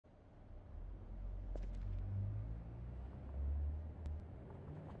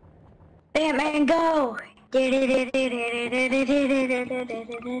Batman, go!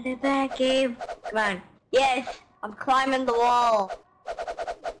 Back game. Come on. Yes, I'm climbing the wall.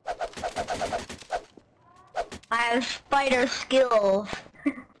 I have spider skills.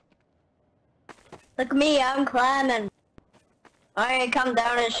 Look at me, I'm climbing. Alright, come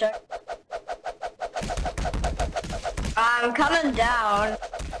down and show. I'm coming down.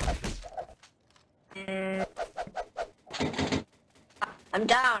 I'm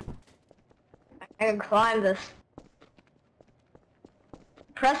down. I can climb this.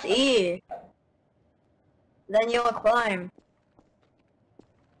 Press E. Then you'll climb.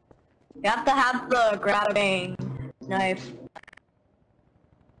 You have to have the grappling knife.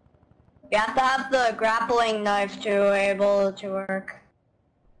 You have to have the grappling knife to be able to work.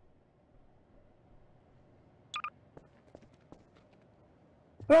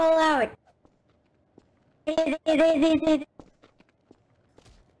 Roll out.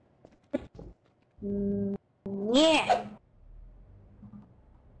 Yeah.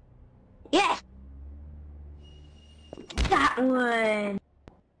 Yes. That one.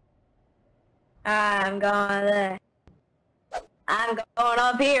 I'm going there. I'm going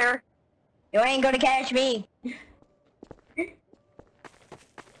up here. You ain't gonna catch me.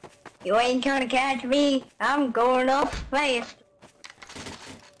 You ain't gonna catch me. I'm going up fast.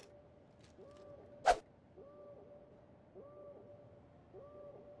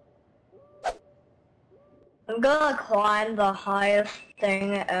 I'm gonna climb the highest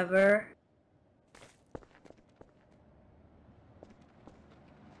thing ever.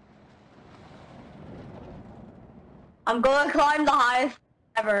 I'm gonna climb the highest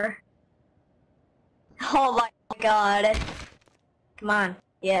ever. Oh my god. Come on.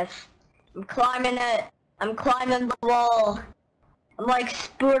 Yes. I'm climbing it. I'm climbing the wall. I'm like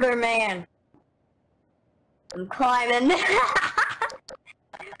Spider-Man. I'm climbing.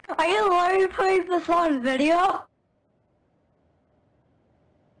 Are you already putting this on video?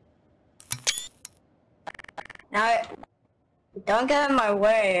 Now, don't get in my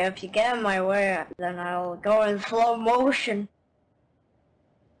way. If you get in my way, then I'll go in slow motion.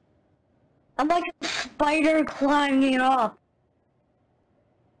 I'm like a spider climbing up.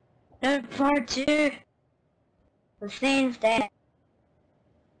 Then part 2. The scene's dead.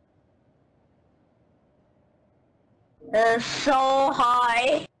 It's so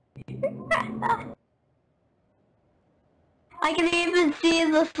high. I can even see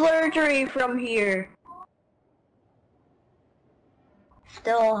the surgery from here.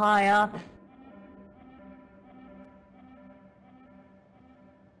 Still high up.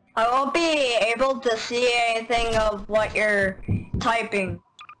 I won't be able to see anything of what you're typing.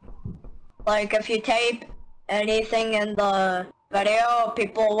 Like if you type anything in the video,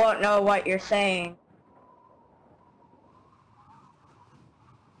 people won't know what you're saying.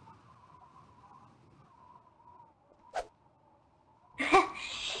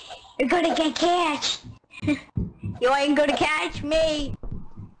 You're gonna get catched. You ain't gonna catch me.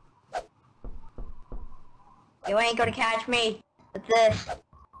 You ain't gonna catch me. What's this?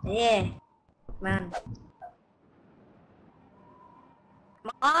 Yeah. Come on.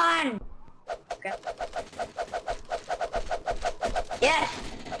 Come on. Okay. Yes.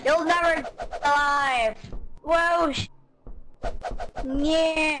 You'll never get alive. Whoa.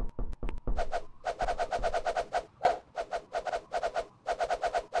 Yeah.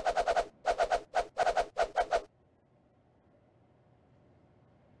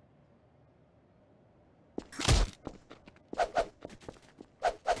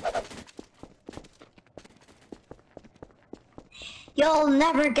 You'll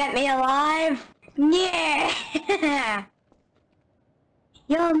never get me alive. Yeah.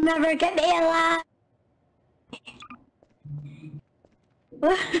 You'll never get me alive.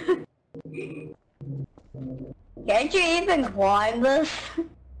 Can't you even climb this?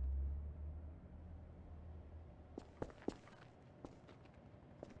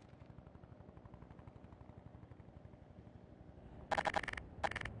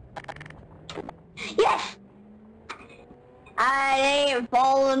 Yes! I ain't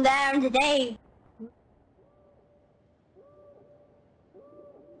falling down today.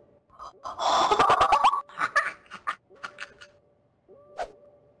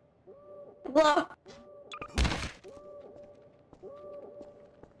 Look.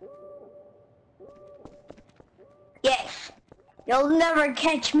 Yes. You'll never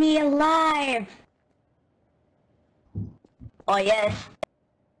catch me alive. Oh yes.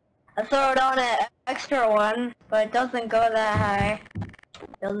 I throw it on an extra one, but it doesn't go that high.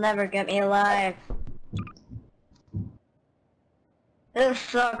 You'll never get me alive. This is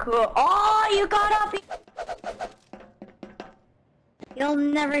so cool. Oh, you got up! You'll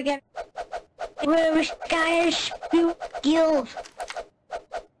never get where Sky's skills.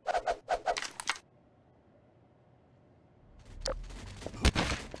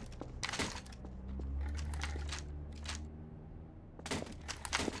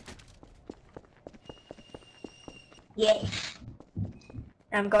 Yes.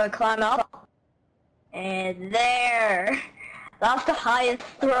 I'm gonna climb up. And there. That's the highest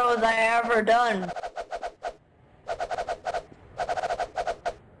throws I ever done.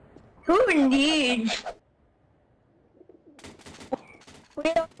 Who needs? We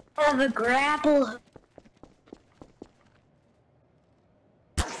don't have a grapple hook.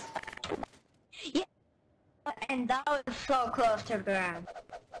 Yeah. And that was so close to the ground.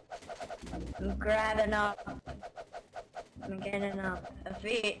 I'm grabbing up. I'm getting up.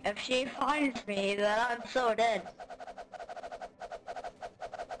 If she finds me, then I'm so dead.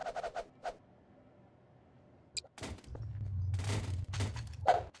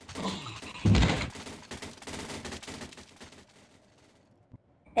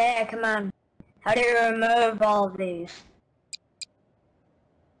 Hey, come on. How do you remove all of these?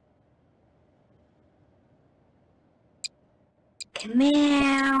 Come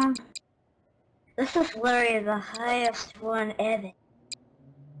on. This is literally the highest one ever.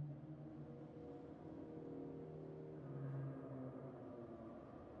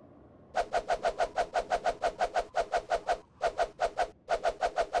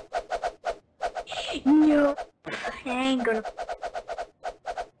 No, I ain't gonna.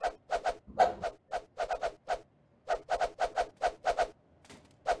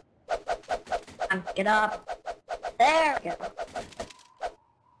 Get up. There we go.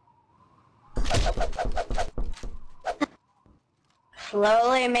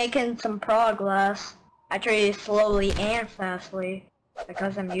 Slowly making some progress. Actually, slowly and fastly.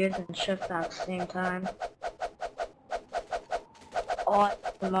 Because I'm using shift at the same time. Oh,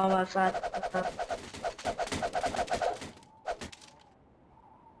 I'm almost at the...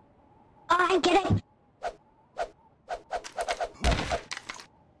 I'm getting...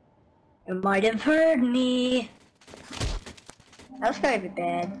 You might have heard me. That's gonna be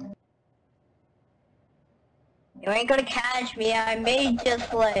bad. You ain't gonna catch me. I made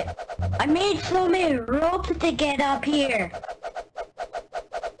so many ropes to get up here.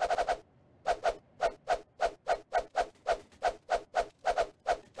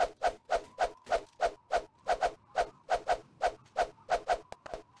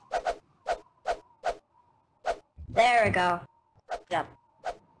 There we go. Yep.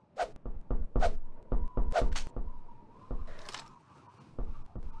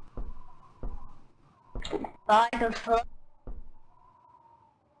 I can float.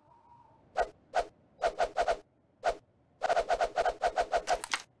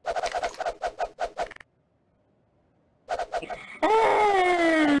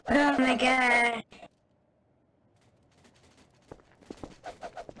 Oh my god.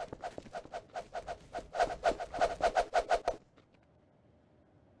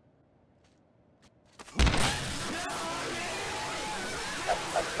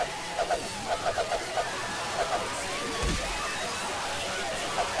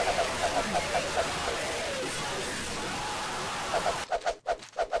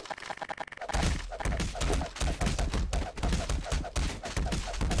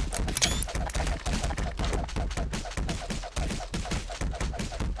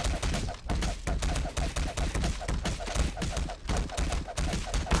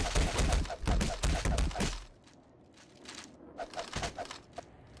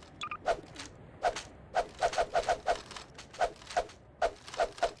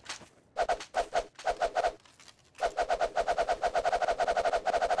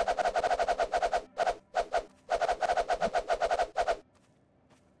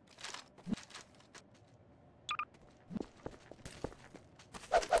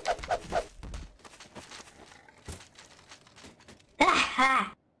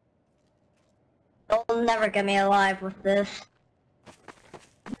 Ha! You'll never get me alive with this.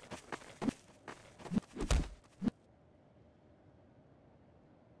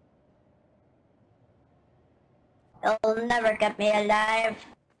 You'll never get me alive.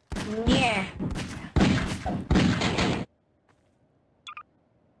 Yeah.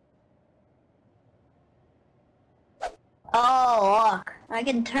 Oh, look. I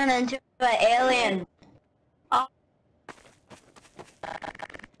can turn into an alien. Oh.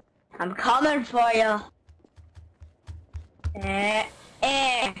 I'm coming for you.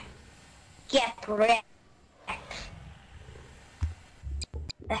 Get wrecked.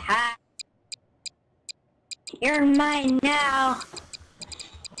 Ha. You're mine now.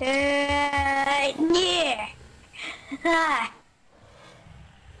 Yeah.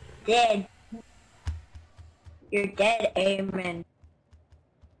 dead. You're dead, Amen.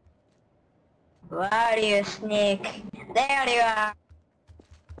 Where are you, Snake? There you are.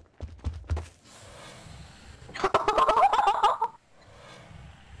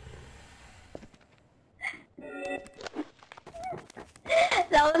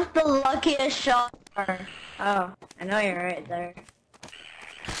 That was the luckiest shot ever. Oh, I know you're right there.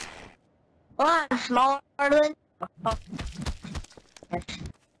 Well, I'm smaller than... Oh. Yes.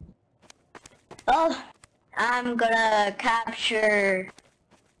 Oh, I'm gonna capture...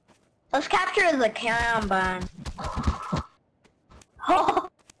 Let's capture the Kanban. Oh.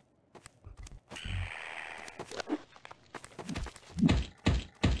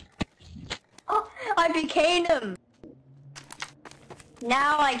 Oh, I became him.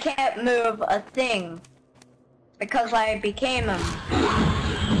 Now I can't move a thing because I became him.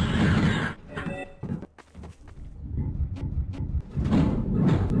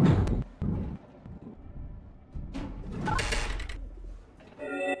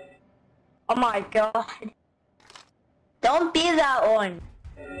 Oh my god. Don't be that one.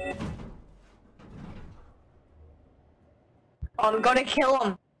 I'm gonna kill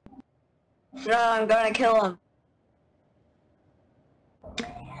him. No, I'm gonna kill him.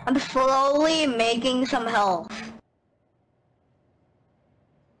 I'm slowly making some health.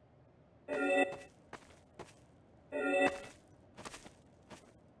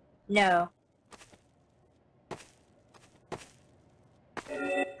 No.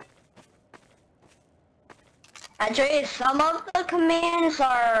 Actually, some of the commands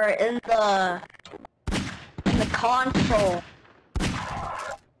are in the console.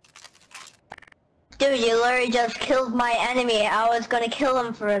 Dude, you literally just killed my enemy. I was gonna kill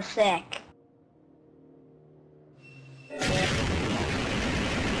him for a sec.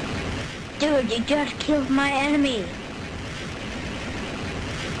 Dude, you just killed my enemy.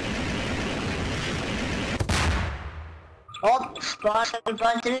 Oh, spawn a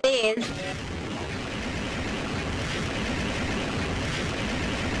bunch of these.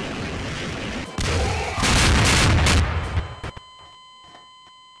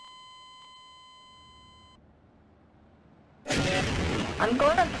 I'm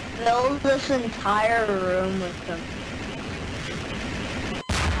going to fill this entire room with them.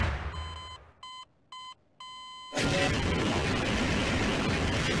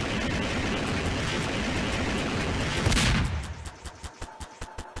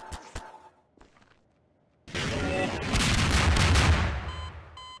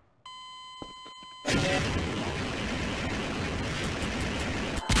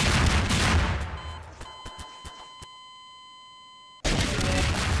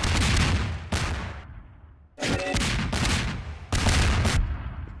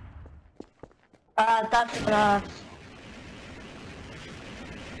 That's enough.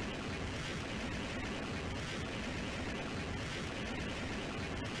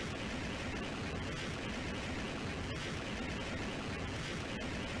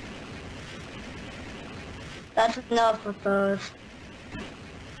 That's enough with those.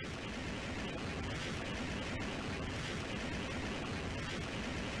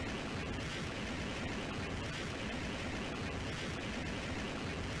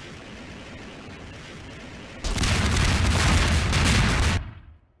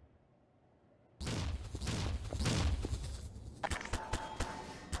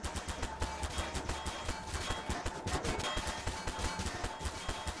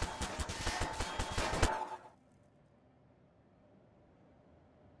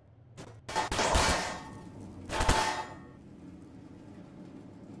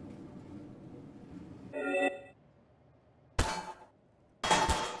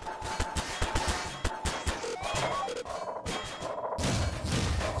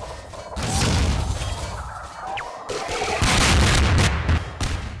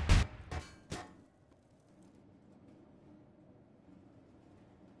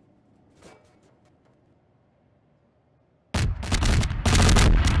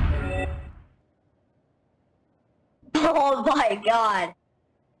 Oh my god.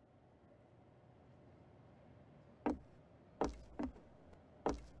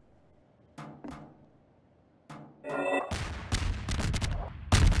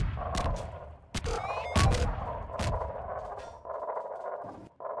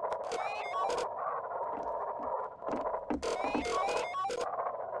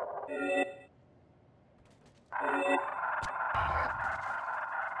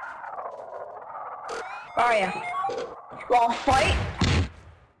 Where are you? Well, fight.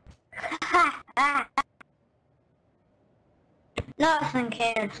 Nothing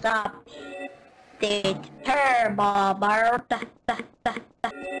can stop the turbo bird.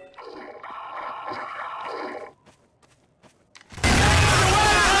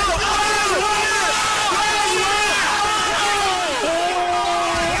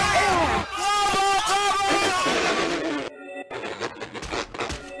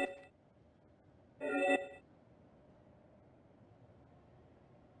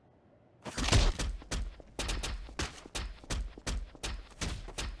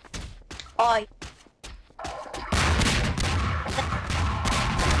 Oh.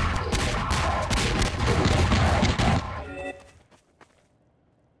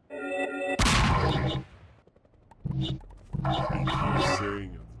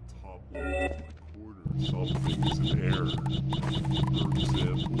 Saying at the top left corner something's in error. For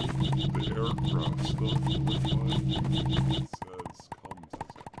example, the aircraft stuff in the file it says comes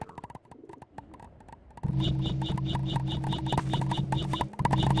as an error.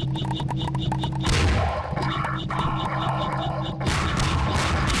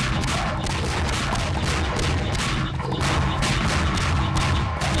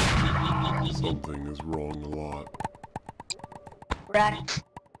 Something is wrong a lot. Wrecked.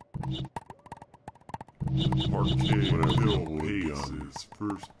 Arcade Hill aces.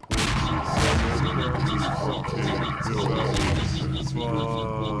 First places. Arcade Hill aces.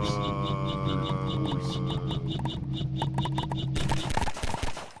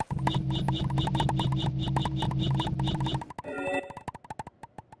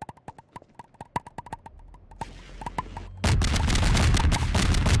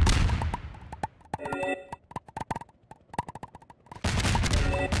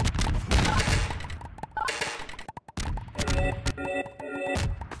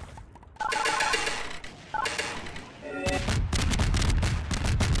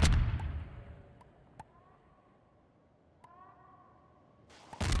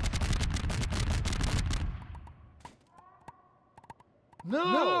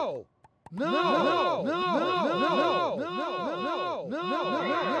 No! No! No! No! No! No! No! No! No!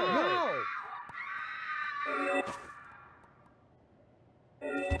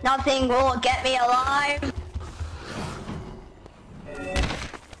 Nothing will get me alive.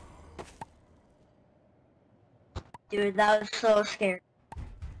 Dude, that was so scary.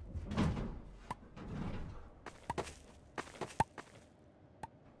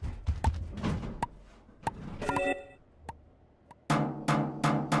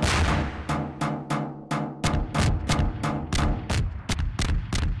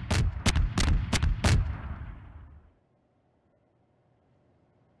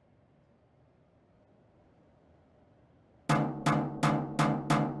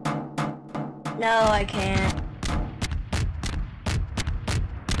 No, I can't.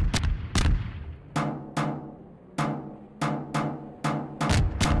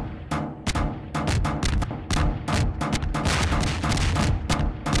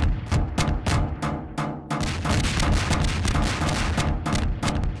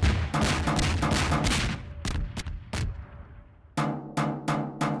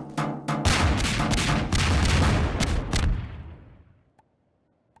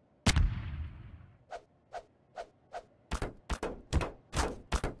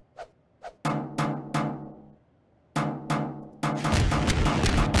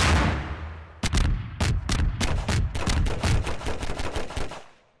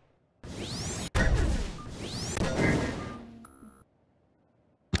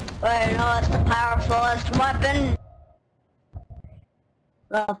 Wait, no, it's the powerfulest weapon.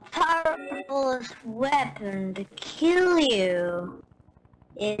 The powerfulest weapon to kill you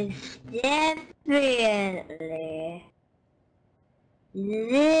is definitely this.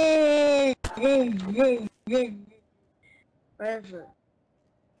 Where is it?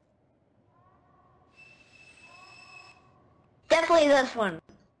 Definitely this one.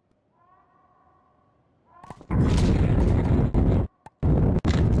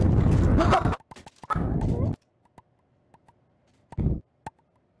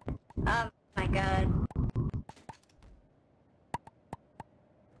 Oh my god.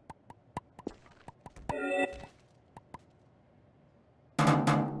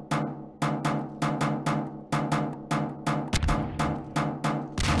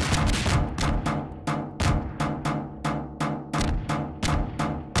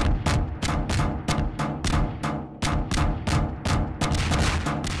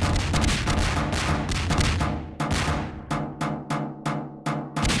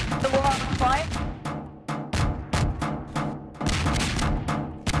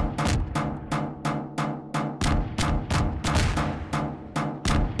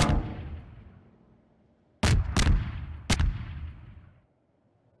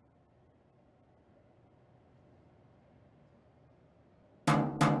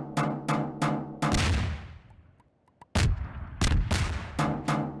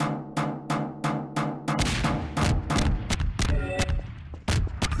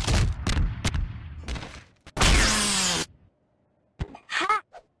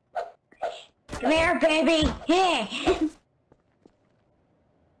 Come here, baby! Here!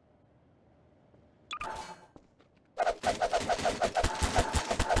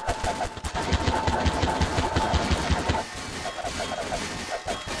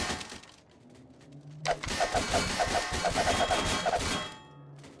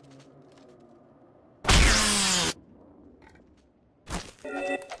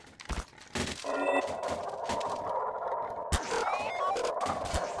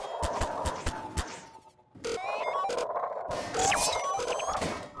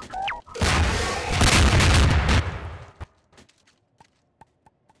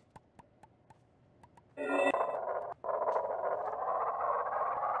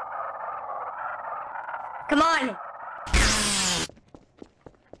 Come on!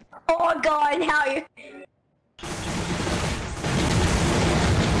 Oh god, how you...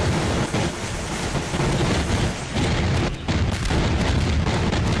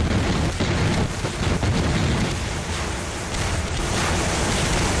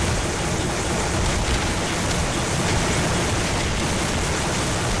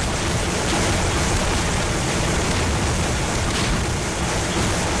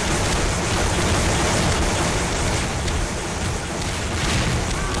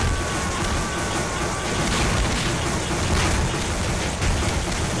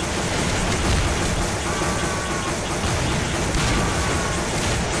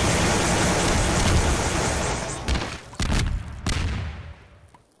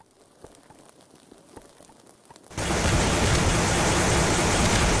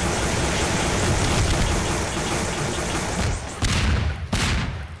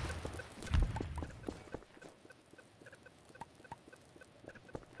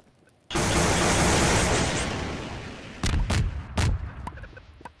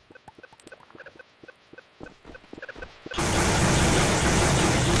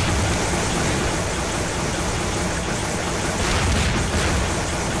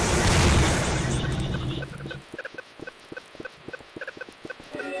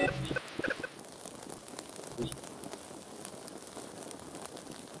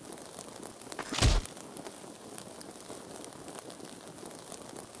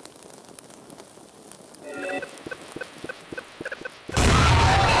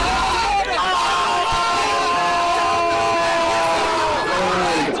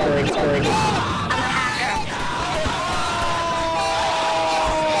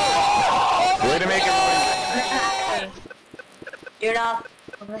 Way to make everybody. Do not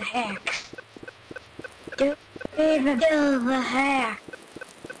do the hacks. Do even do the hack.